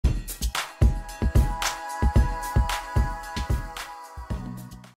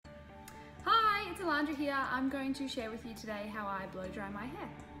here. I'm going to share with you today how I blow dry my hair.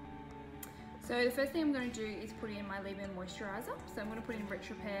 So the first thing I'm going to do is put in my leave-in moisturizer. So I'm going to put in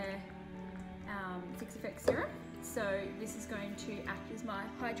Rich Repair 6 Effects Serum. So this is going to act as my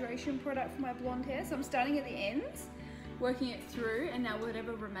hydration product for my blonde hair. So I'm starting at the ends, working it through, and now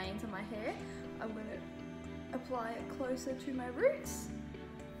whatever remains on my hair, I'm going to apply it closer to my roots.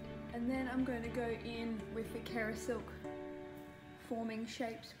 And then I'm going to go in with the Kerasilk Forming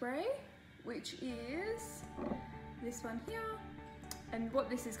Shape Spray, which is this one here. And what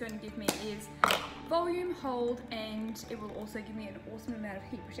this is going to give me is volume, hold, and it will also give me an awesome amount of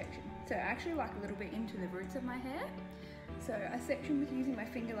heat protection. So I actually like a little bit into the roots of my hair. So I section with using my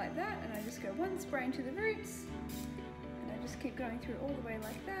finger like that, and I just go one spray into the roots, and I just keep going through all the way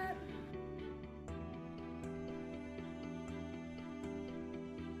like that.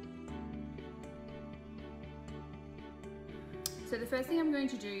 So the first thing I'm going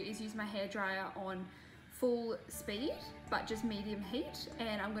to do is use my hairdryer on full speed, but just medium heat,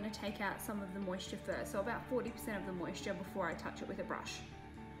 and I'm going to take out some of the moisture first, so about 40% of the moisture before I touch it with a brush.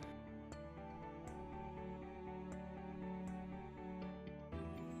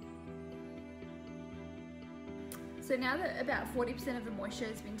 So now that about 40% of the moisture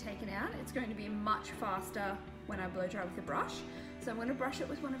has been taken out, it's going to be much faster when I blow dry with a brush. So I'm going to brush it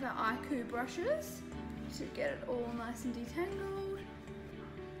with one of our IQ brushes to get it all nice and detangled.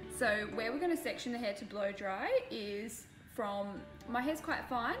 So where we're going to section the hair to blow dry is from, my hair's quite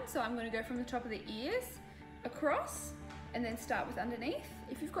fine, so I'm going to go from the top of the ears across and then start with underneath.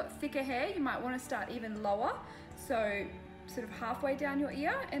 If you've got thicker hair, you might want to start even lower, so sort of halfway down your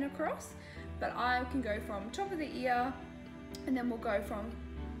ear and across. But I can go from top of the ear, and then we'll go from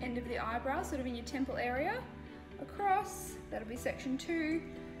end of the eyebrow, sort of in your temple area, across. That'll be section 2.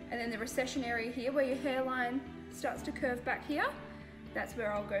 And then the recession area here where your hairline starts to curve back here, that's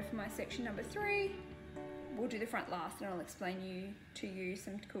where I'll go for my section number 3. We'll do the front last, and I'll explain to you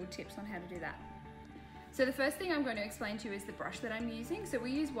some cool tips on how to do that. So the first thing I'm going to explain to you is the brush that I'm using. So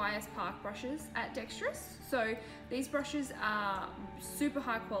we use YS Park brushes at Dexterous. So these brushes are super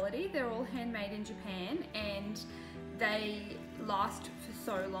high quality. They're all handmade in Japan, and they last for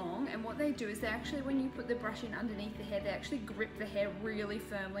so long. And what they do is they actually, when you put the brush in underneath the hair, they actually grip the hair really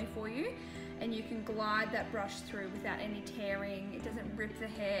firmly for you, and you can glide that brush through without any tearing. It doesn't rip the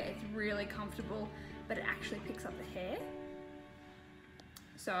hair, it's really comfortable, but it actually picks up the hair.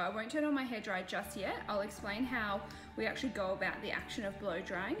 So I won't turn on my hairdryer just yet. I'll explain how we actually go about the action of blow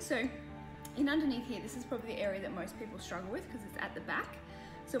drying. So in underneath here, this is probably the area that most people struggle with because it's at the back.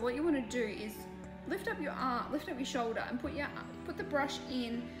 So what you want to do is lift up your arm, lift up your shoulder, and put the brush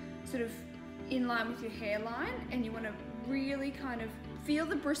in sort of in line with your hairline, and you want to really kind of feel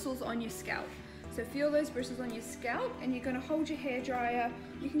the bristles on your scalp. So feel those bristles on your scalp, and you're going to hold your hairdryer.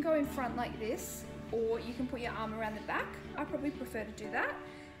 You can go in front like this, or you can put your arm around the back. I probably prefer to do that.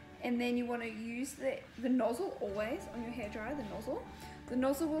 And then you want to use the nozzle always on your hairdryer, the nozzle. The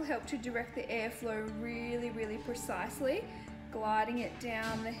nozzle will help to direct the airflow really, really precisely, gliding it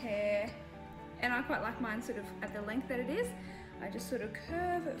down the hair. And I quite like mine sort of at the length that it is. I just sort of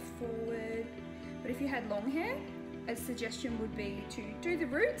curve it forward. But if you had long hair, a suggestion would be to do the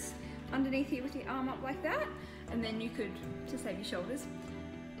roots underneath here with your arm up like that. And then you could, to save your shoulders,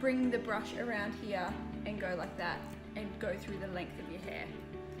 bring the brush around here and go like that and go through the length of your hair.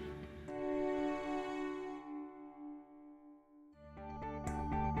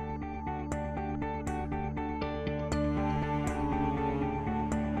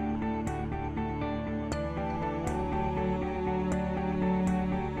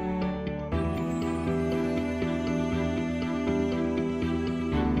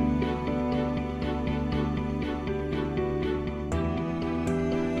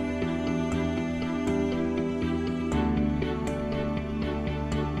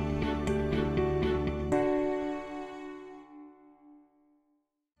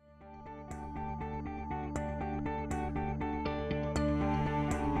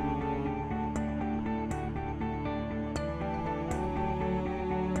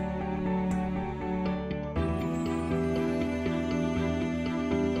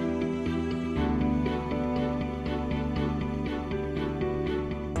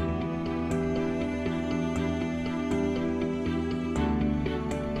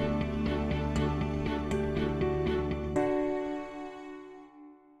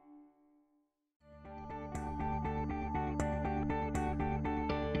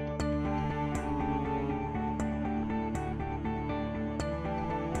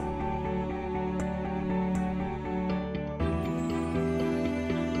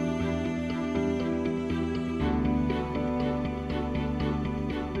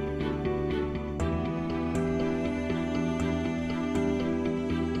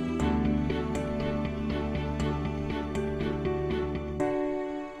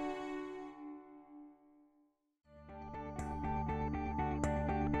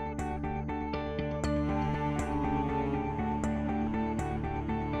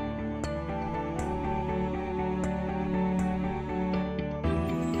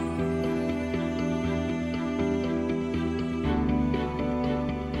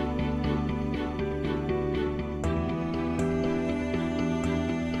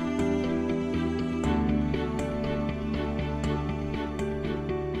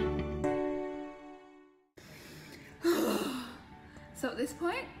 So at this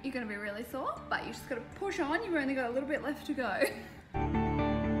point, you're gonna be really sore, but you just gotta push on. You've only got a little bit left to go.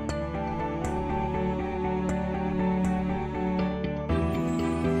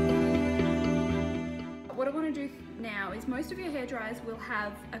 What I want to do now is most of your hair dryers will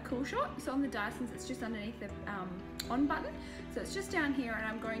have a cool shot. So on the Dysons, it's just underneath the on button. So it's just down here, and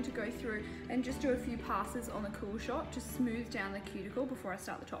I'm going to go through and just do a few passes on the cool shot to smooth down the cuticle before I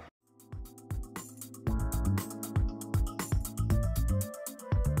start the top.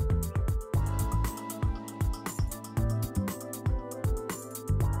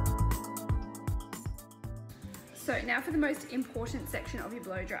 So now for the most important section of your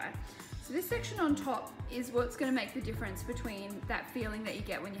blow dry. So this section on top is what's going to make the difference between that feeling that you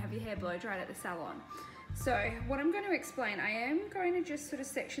get when you have your hair blow dried at the salon. So what I'm going to explain, I am going to just sort of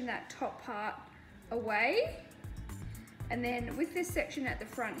section that top part away, and then with this section at the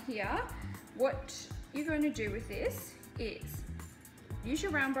front here, what you're going to do with this is use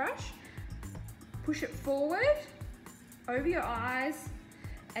your round brush, push it forward over your eyes,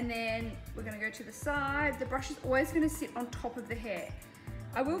 and then we're going to go to the side. The brush is always going to sit on top of the hair.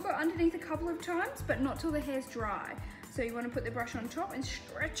 I will go underneath a couple of times, but not till the hair's dry. So you want to put the brush on top and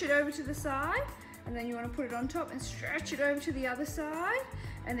stretch it over to the side, and then you want to put it on top and stretch it over to the other side,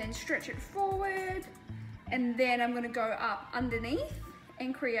 and then stretch it forward, and then I'm going to go up underneath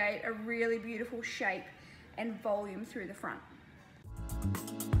and create a really beautiful shape and volume through the front.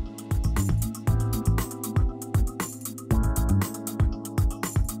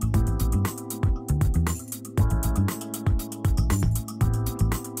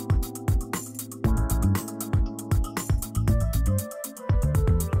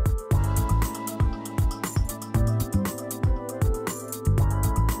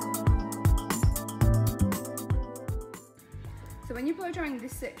 So when you're blow drying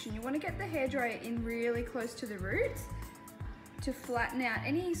this section, you want to get the hairdryer in really close to the roots to flatten out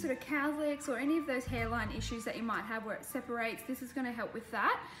any sort of cowlicks or any of those hairline issues that you might have where it separates. This is going to help with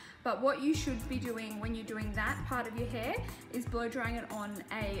that. But what you should be doing when you're doing that part of your hair is blow drying it on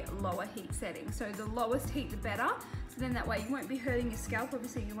a lower heat setting. So the lowest heat, the better. So then that way you won't be hurting your scalp.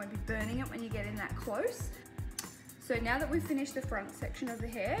 Obviously you won't be burning it when you get in that close. So now that we've finished the front section of the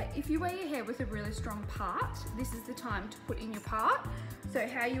hair, if you wear your hair with a really strong part, this is the time to put in your part. So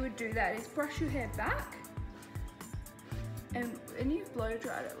how you would do that is brush your hair back, and when you've blow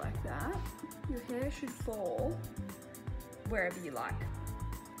dried it like that, your hair should fall wherever you like.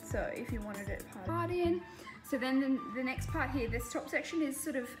 So if you wanted it part in. So then the next part here, this top section is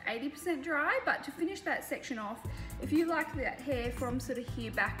sort of 80% dry, but to finish that section off, if you like that hair from sort of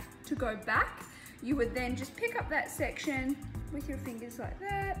here back to go back, you would then just pick up that section with your fingers like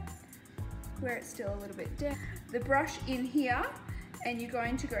that, where it's still a little bit down. The brush in here, and you're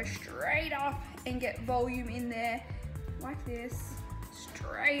going to go straight up and get volume in there, like this,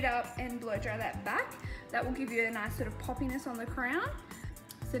 straight up, and blow dry that back. That will give you a nice sort of poppiness on the crown.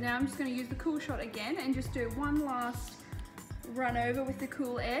 So now I'm just gonna use the cool shot again and just do one last run over with the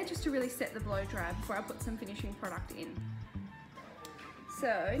cool air, just to really set the blow dry before I put some finishing product in.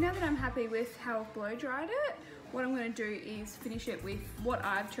 So now that I'm happy with how I've blow dried it, what I'm going to do is finish it with what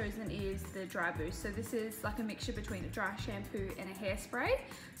I've chosen is the dry boost. So this is like a mixture between a dry shampoo and a hairspray.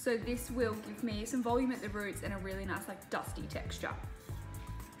 So this will give me some volume at the roots and a really nice like dusty texture.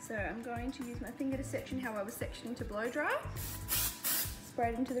 So I'm going to use my finger to section how I was sectioning to blow dry. Spray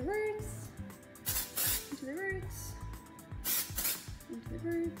it into the roots, into the roots, into the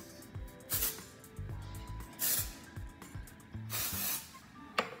roots.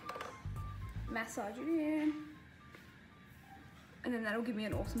 Massage it in, and then that'll give me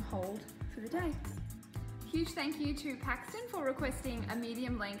an awesome hold for the day. Huge thank you to Paxton for requesting a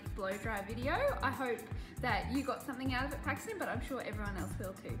medium length blow dry video. I hope that you got something out of it, Paxton, but I'm sure everyone else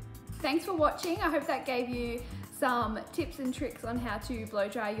will too. Thanks for watching. I hope that gave you some tips and tricks on how to blow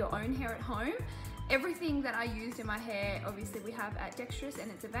dry your own hair at home. Everything that I used in my hair, obviously we have at Dexterous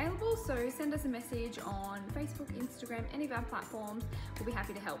and it's available, so send us a message on Facebook, Instagram, any of our platforms. We'll be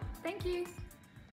happy to help. Thank you.